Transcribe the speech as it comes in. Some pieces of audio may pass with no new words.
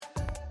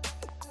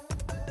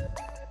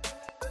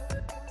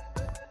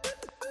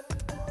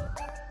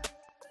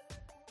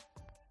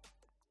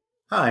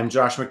Hi, I'm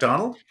Josh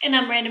McDonald. And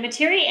I'm Miranda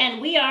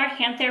and we are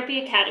Hand Therapy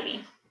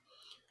Academy.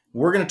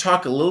 We're going to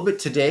talk a little bit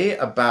today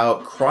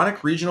about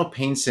chronic regional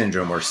pain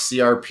syndrome, or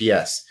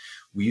CRPS.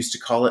 We used to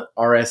call it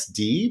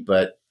RSD,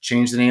 but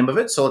changed the name of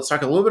it. So let's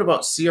talk a little bit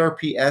about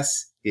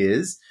CRPS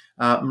is.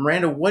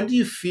 Miranda, when do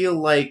you feel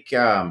like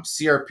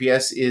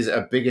CRPS is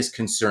a biggest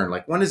concern?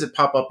 Like, when does it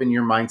pop up in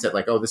your mindset,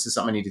 like, oh, this is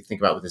something I need to think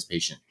about with this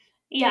patient?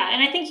 Yeah,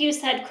 and I think you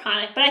said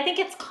chronic, but I think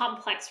it's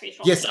complex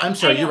regional Yes, pain. I'm I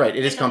sorry. You're know right.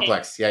 It is it's okay.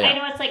 complex. Yeah, I yeah.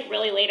 know it's like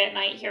really late at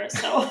night here,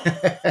 so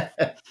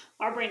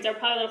our brains are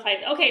probably a little fried.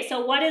 Okay,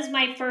 so what is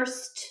my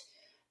first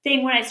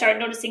thing when I start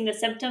noticing the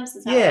symptoms?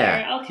 Is that what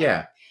Yeah, you're okay?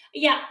 yeah.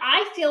 Yeah,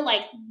 I feel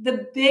like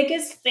the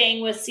biggest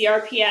thing with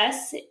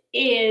CRPS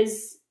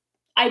is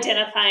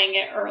identifying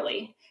it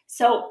early.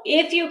 So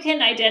if you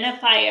can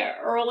identify it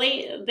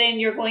early, then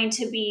you're going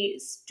to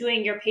be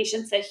doing your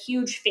patients a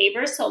huge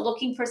favor. So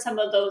looking for some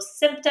of those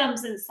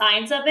symptoms and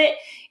signs of it.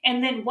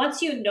 And then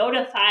once you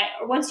notify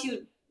or once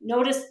you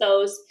notice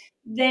those,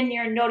 then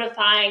you're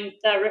notifying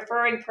the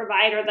referring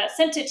provider that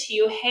sent it to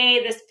you.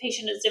 Hey, this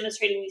patient is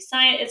demonstrating these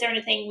signs. Is there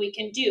anything we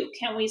can do?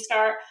 Can we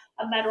start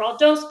a Medrol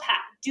dose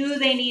pack? Do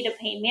they need a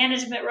pain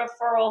management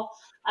referral?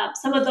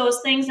 Some of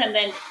those things, and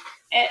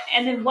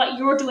then what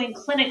you're doing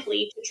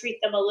clinically to treat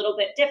them a little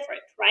bit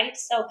different, right?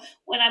 So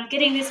when I'm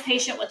getting this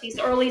patient with these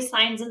early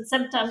signs and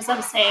symptoms,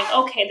 I'm saying,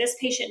 okay, this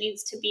patient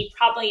needs to be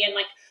probably in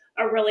like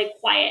a really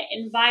quiet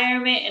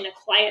environment and a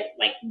quiet,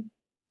 like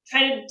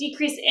try to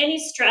decrease any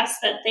stress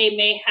that they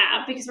may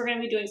have because we're going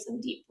to be doing some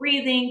deep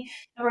breathing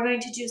and we're going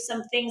to do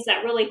some things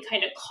that really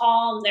kind of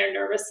calm their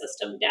nervous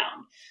system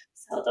down.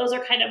 So those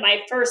are kind of my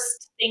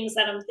first things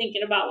that I'm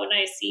thinking about when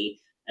I see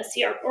a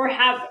CR or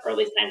have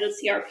early signs of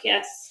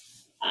CRPS.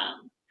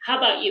 How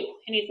about you?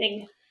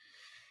 Anything?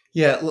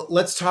 Yeah,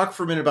 let's talk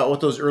for a minute about what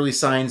those early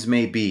signs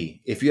may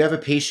be. If you have a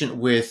patient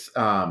with,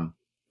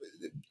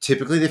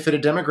 typically they fit a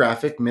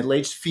demographic,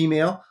 middle-aged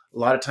female, a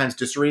lot of times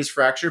distal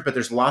fracture, but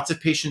there's lots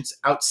of patients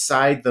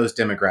outside those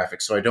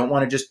demographics. So I don't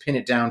want to just pin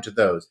it down to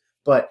those.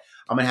 But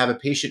I'm going to have a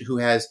patient who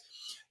has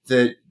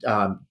the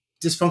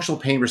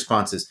dysfunctional pain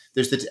responses.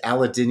 There's the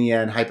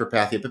allodynia and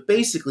hyperpathia, but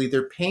basically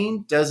their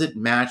pain doesn't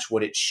match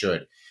what it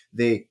should.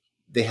 They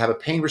they have a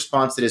pain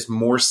response that is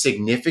more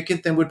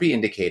significant than would be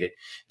indicated.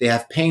 They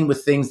have pain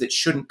with things that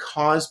shouldn't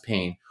cause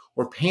pain,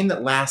 or pain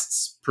that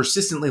lasts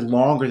persistently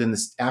longer than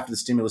this after the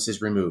stimulus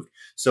is removed.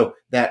 So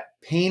that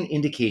pain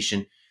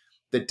indication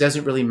that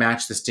doesn't really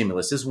match the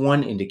stimulus is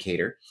one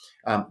indicator.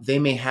 They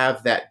may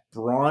have that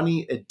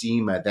brawny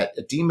edema, that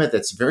edema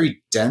that's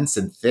very dense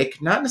and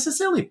thick, not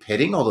necessarily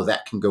pitting, although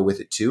that can go with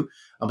it too,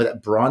 but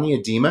that brawny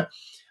edema.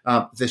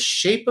 The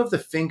shape of the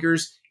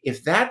fingers,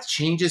 if that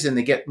changes and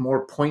they get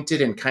more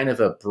pointed and kind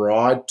of a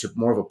broad to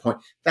more of a point,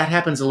 that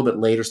happens a little bit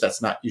later, so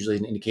that's not usually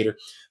an indicator.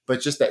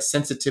 But just that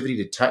sensitivity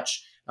to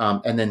touch,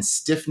 and then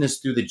stiffness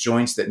through the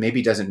joints that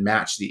maybe doesn't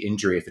match the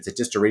injury. If it's a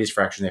distal radius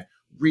fracture, they have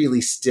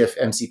really stiff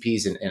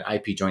MCPs and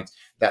IP joints.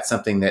 That's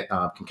something that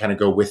can kind of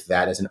go with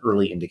that as an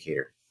early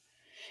indicator.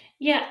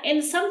 Yeah,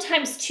 and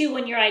sometimes too,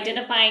 when you're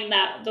identifying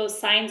that those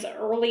signs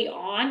early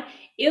on,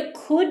 it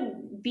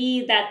could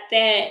be that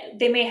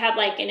they may have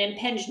like an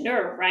impinged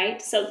nerve, right?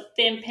 So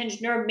the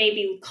impinged nerve may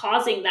be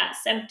causing that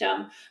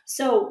symptom.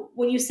 So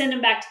when you send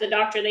them back to the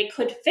doctor, they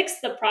could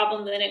fix the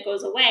problem and then it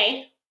goes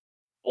away.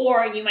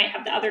 Or you might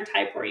have the other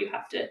type where you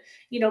have to,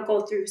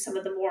 go through some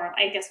of the more,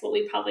 I guess, what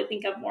we probably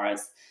think of more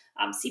as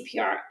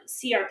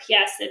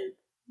CRPS and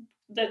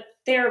the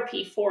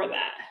therapy for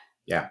that.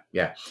 Yeah,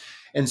 yeah.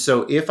 And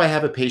so if I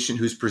have a patient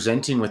who's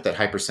presenting with that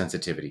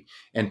hypersensitivity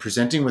and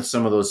presenting with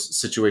some of those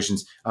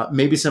situations,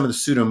 maybe some of the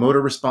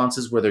pseudomotor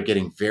responses where they're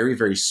getting very,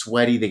 very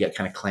sweaty, they get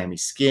kind of clammy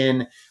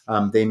skin,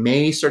 they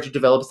may start to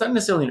develop, it's not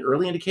necessarily an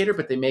early indicator,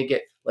 but they may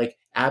get like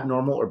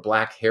abnormal or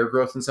black hair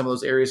growth in some of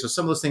those areas. So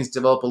some of those things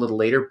develop a little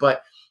later.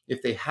 But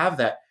if they have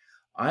that,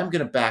 I'm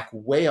going to back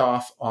way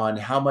off on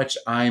how much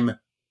I'm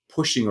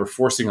pushing or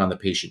forcing on the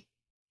patient,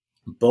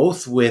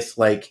 both with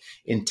like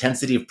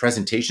intensity of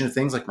presentation of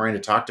things like Miranda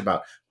talked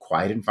about,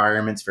 quiet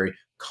environments, very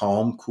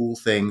calm, cool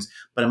things.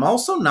 But I'm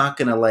also not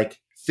going to like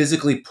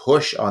physically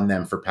push on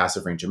them for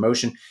passive range of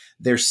motion.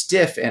 They're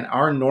stiff, and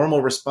our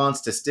normal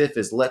response to stiff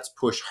is let's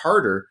push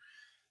harder.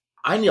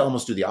 I need to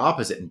almost do the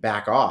opposite and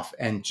back off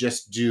and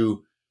just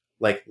do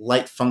like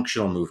light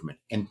functional movement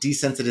and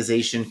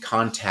desensitization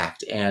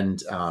contact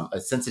and a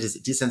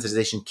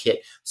desensitization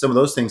kit, some of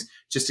those things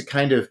just to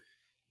kind of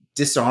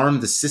disarm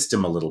the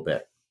system a little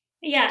bit.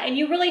 Yeah, and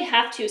you really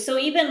have to. So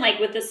even like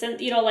with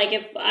the like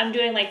if I'm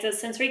doing like the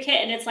sensory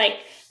kit and it's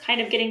like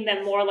kind of getting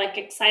them more like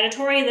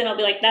excitatory, then I'll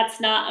be like,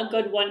 that's not a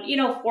good one,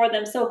 for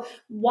them. So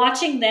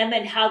watching them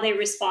and how they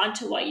respond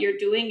to what you're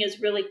doing is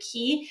really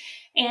key.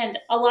 And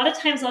a lot of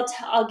times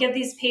I'll give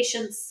these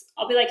patients,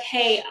 I'll be like,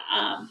 hey,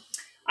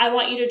 I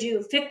want you to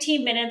do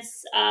 15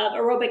 minutes of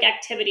aerobic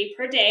activity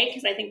per day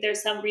because I think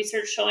there's some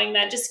research showing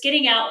that just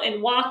getting out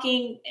and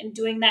walking and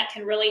doing that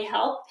can really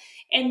help,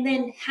 and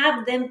then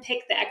have them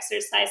pick the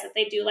exercise that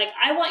they do. Like,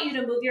 I want you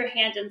to move your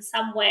hand in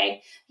some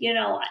way,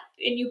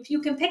 and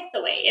you can pick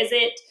the way. Is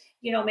it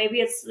maybe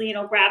it's,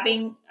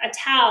 grabbing a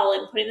towel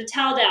and putting the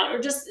towel down, or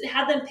just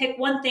have them pick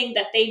one thing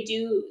that they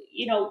do,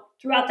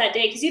 throughout that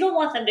day. Because you don't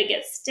want them to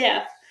get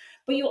stiff,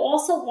 but you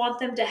also want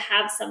them to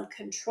have some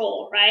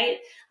control, right?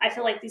 I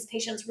feel like these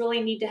patients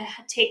really need to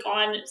take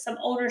on some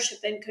ownership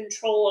and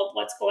control of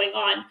what's going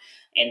on.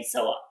 And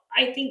so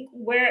I think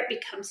where it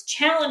becomes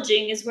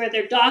challenging is where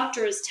their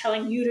doctor is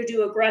telling you to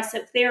do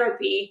aggressive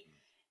therapy,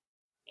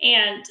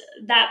 and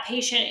that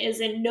patient is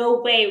in no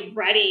way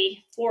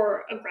ready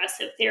for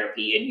aggressive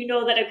therapy. And you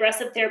know that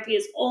aggressive therapy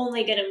is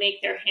only going to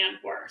make their hand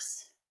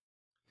worse.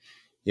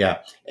 Yeah.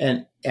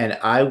 And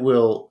I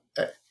will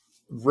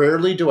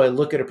rarely do I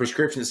look at a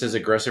prescription that says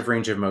aggressive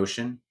range of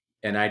motion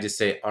and I just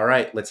say, all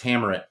right, let's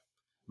hammer it.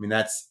 I mean,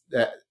 that's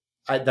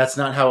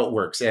not how it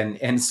works.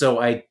 And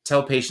so I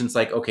tell patients,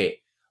 like, okay,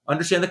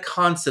 understand the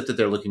concept that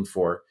they're looking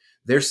for.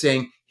 They're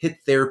saying hit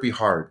therapy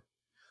hard,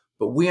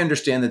 but we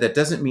understand that that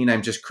doesn't mean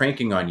I'm just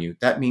cranking on you.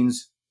 That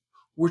means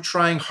we're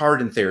trying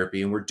hard in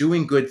therapy and we're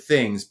doing good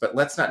things, but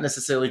let's not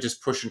necessarily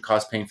just push and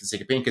cause pain for the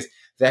sake of pain, because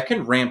that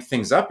can ramp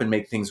things up and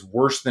make things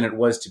worse than it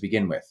was to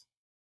begin with.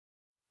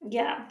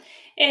 Yeah.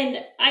 And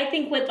I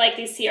think with like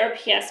these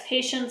CRPS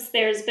patients,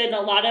 there's been a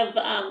lot of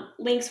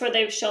links where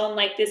they've shown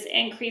like this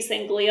increase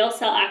in glial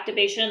cell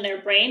activation in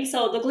their brain.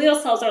 So the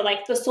glial cells are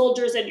like the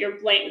soldiers in your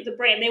brain, the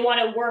brain. They want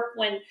to work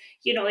when,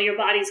 your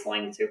body's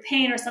going through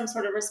pain or some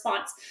sort of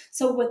response.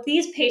 So with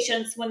these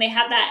patients, when they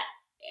have that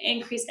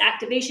increased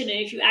activation, and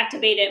if you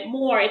activate it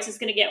more, it's just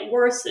going to get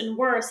worse and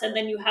worse. And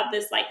then you have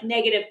this like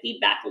negative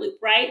feedback loop,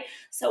 right?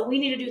 So we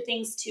need to do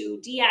things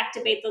to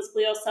deactivate those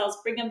glial cells,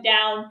 bring them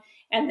down,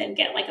 and then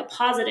get like a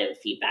positive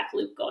feedback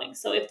loop going.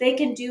 So if they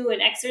can do an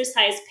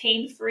exercise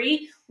pain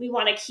free, we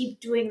want to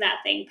keep doing that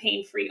thing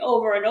pain free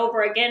over and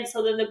over again.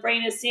 So then the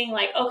brain is seeing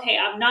like, okay,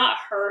 I'm not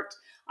hurt.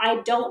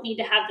 I don't need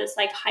to have this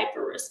like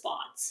hyper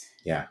response.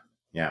 Yeah.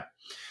 Yeah.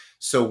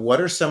 So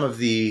what are some of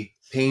the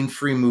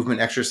pain-free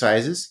movement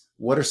exercises?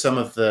 What are some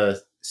of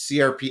the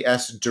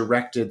CRPS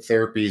directed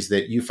therapies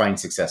that you find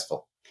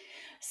successful?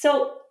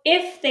 So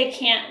if they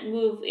can't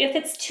move, if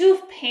it's too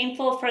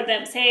painful for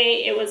them,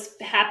 say it was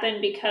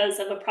happened because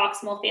of a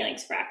proximal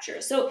phalanx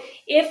fracture. So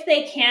if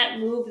they can't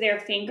move their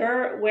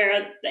finger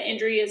where the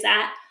injury is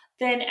at,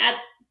 then at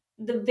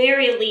the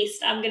very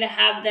least, I'm going to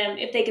have them,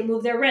 if they can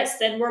move their wrist,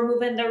 then we're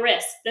moving the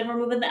wrist, then we're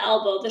moving the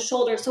elbow, the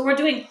shoulder. So we're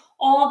doing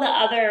all the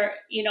other,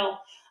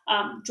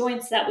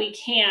 joints that we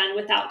can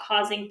without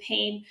causing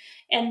pain.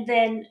 And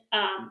then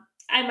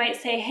I might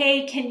say,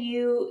 hey, can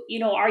you,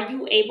 are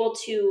you able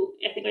to,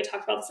 I think I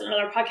talked about this in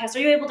another podcast, are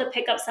you able to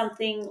pick up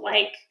something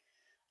like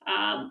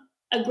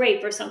a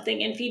grape or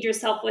something and feed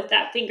yourself with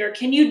that finger?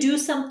 Can you do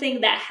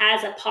something that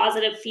has a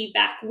positive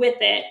feedback with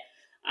it?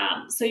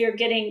 So your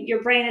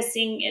brain is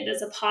seeing it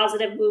as a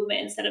positive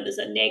movement instead of as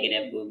a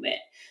negative movement.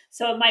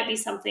 So it might be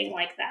something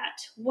like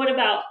that. What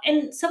about,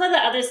 and some of the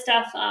other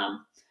stuff,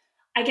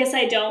 I guess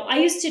I don't. I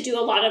used to do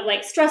a lot of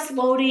like stress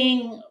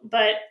loading,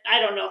 but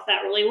I don't know if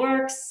that really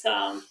works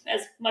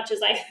as much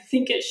as I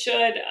think it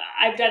should.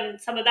 I've done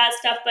some of that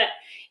stuff, but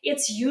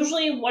it's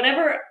usually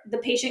whatever the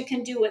patient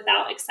can do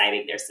without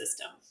exciting their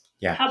system.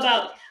 Yeah. How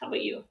about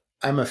you?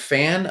 I'm a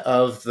fan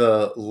of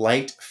the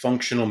light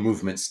functional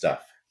movement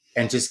stuff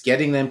and just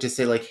getting them to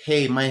say, like,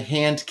 hey, my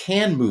hand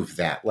can move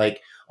that.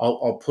 Like,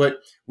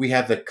 we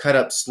have the cut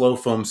up slow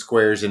foam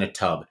squares in a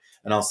tub,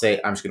 and I'll say,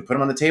 I'm just going to put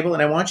them on the table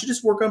and I want you to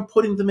just work on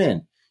putting them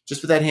in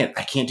just with that hand.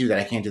 I can't do that.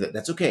 I can't do that.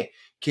 That's okay.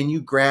 Can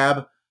you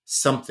grab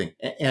something?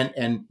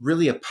 And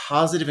really a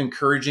positive,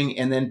 encouraging,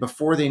 and then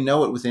before they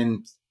know it,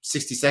 within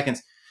 60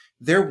 seconds,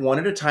 they're one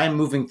at a time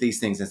moving these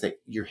things and say,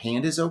 your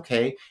hand is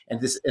okay. And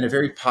this in a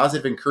very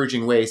positive,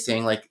 encouraging way,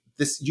 saying like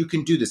this, you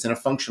can do this in a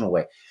functional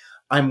way.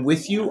 I'm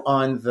with you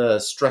on the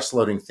stress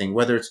loading thing,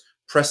 whether it's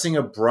pressing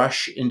a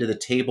brush into the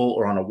table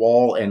or on a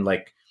wall and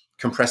like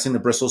compressing the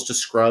bristles to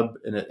scrub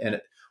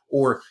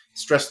or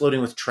stress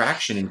loading with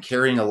traction and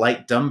carrying a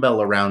light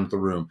dumbbell around the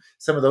room.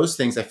 Some of those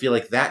things, I feel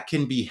like that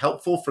can be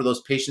helpful for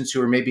those patients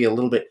who are maybe a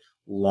little bit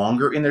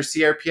longer in their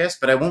CRPS,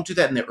 but I won't do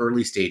that in the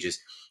early stages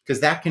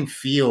because that can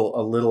feel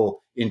a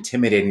little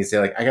intimidating to say,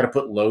 like, I got to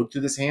put load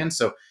through this hand.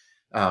 So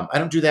I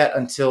don't do that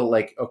until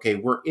like, okay,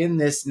 we're in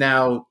this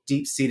now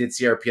deep-seated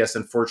CRPS,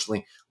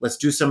 unfortunately. Let's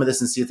do some of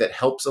this and see if that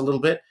helps a little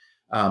bit.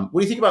 What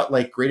do you think about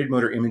like graded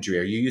motor imagery?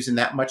 Are you using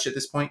that much at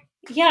this point?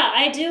 Yeah,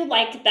 I do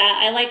like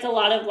that. I like a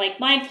lot of like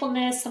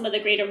mindfulness, some of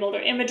the greater motor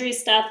imagery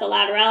stuff, the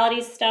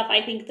laterality stuff.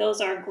 I think those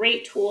are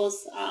great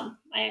tools.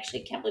 I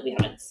actually can't believe we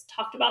haven't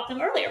talked about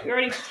them earlier. We're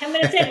already 10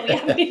 minutes in and we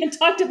haven't even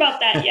talked about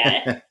that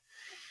yet.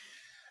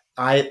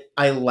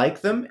 I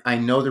like them. I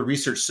know the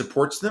research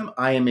supports them.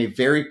 I am a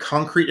very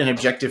concrete and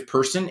objective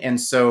person,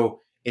 and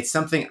so it's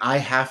something I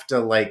have to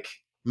like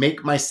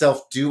make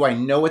myself do. I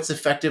know it's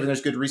effective and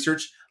there's good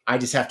research. I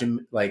just have to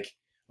like,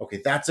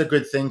 okay, that's a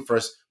good thing for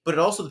us. But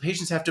also the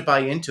patients have to buy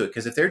into it,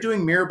 because if they're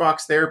doing mirror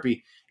box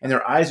therapy and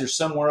their eyes are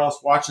somewhere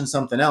else watching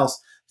something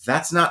else,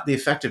 that's not the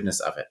effectiveness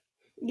of it.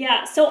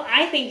 Yeah, so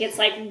I think it's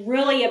like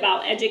really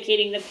about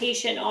educating the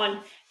patient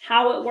on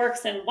how it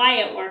works and why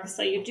it works.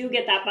 So you do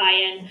get that buy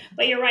in.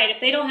 But you're right, if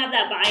they don't have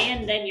that buy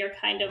in, then you're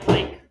kind of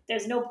like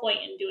there's no point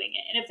in doing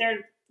it. And if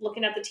they're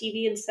looking at the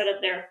TV instead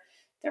of their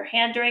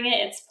hand during it,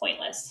 it's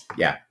pointless.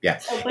 Yeah, yeah.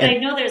 So, but I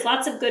And know there's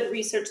lots of good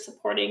research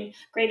supporting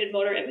graded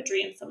motor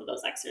imagery in some of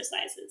those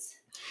exercises.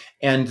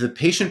 and the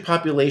patient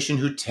population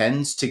who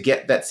tends to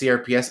get that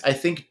CRPS, I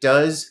think,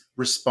 does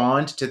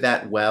respond to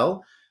that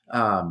well.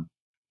 Like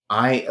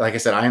I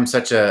said, I am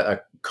such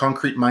a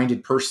concrete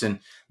minded person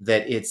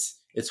that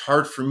it's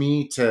hard for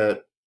me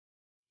to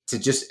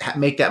just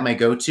make that my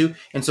go-to.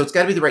 And so it's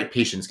got to be the right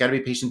patient. It's got to be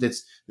a patient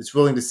that's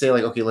willing to say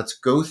like, okay, let's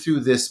go through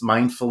this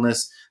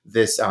mindfulness,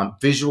 this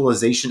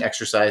visualization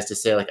exercise to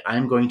say like,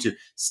 I'm going to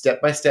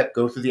step by step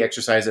go through the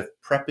exercise of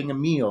prepping a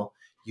meal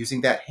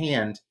using that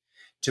hand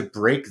to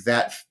break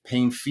that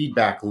pain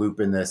feedback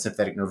loop in the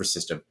sympathetic nervous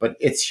system. But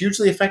it's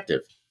hugely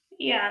effective.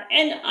 Yeah.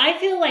 And I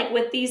feel like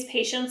with these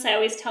patients, I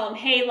always tell them,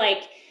 hey,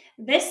 like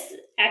this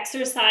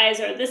exercise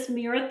or this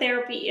mirror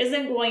therapy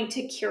isn't going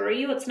to cure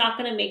you. It's not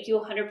going to make you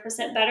 100%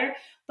 better,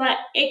 but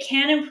it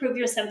can improve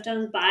your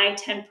symptoms by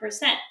 10%.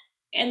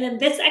 And then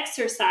this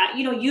exercise,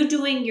 you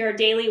doing your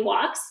daily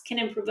walks can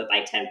improve it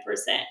by 10%.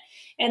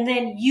 And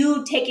then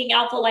you taking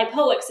alpha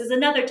lipoics is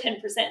another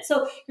 10%.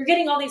 So you're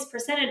getting all these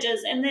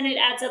percentages, and then it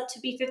adds up to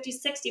be 50,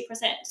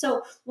 60%.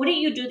 So wouldn't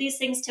you do these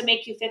things to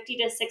make you 50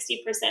 to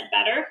 60%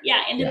 better?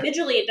 Yeah, Yeah.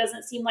 individually it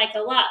doesn't seem like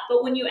a lot,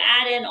 but when you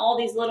add in all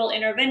these little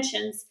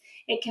interventions,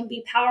 it can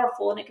be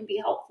powerful and it can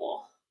be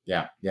helpful.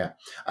 Yeah, yeah.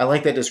 I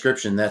like that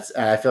description.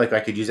 I feel like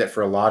I could use that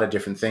for a lot of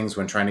different things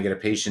when trying to get a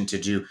patient to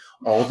do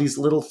all these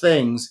little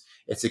things.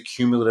 It's a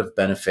cumulative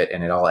benefit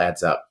and it all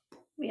adds up.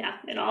 Yeah,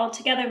 it all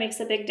together makes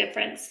a big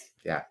difference.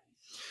 Yeah.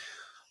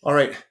 All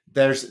right.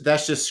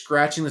 That's just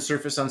scratching the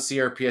surface on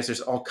CRPS.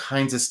 There's all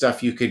kinds of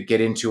stuff you could get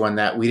into on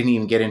that. We didn't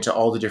even get into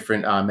all the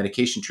different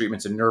medication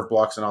treatments and nerve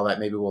blocks and all that.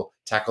 Maybe we'll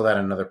tackle that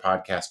in another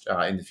podcast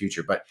in the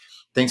future. But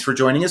thanks for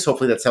joining us.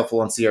 Hopefully that's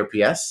helpful on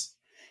CRPS.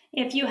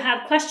 If you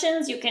have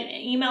questions, you can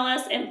email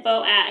us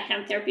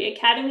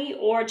info@handtherapyacademy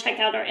or check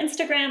out our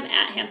Instagram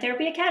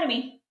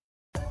 @handtherapyacademy.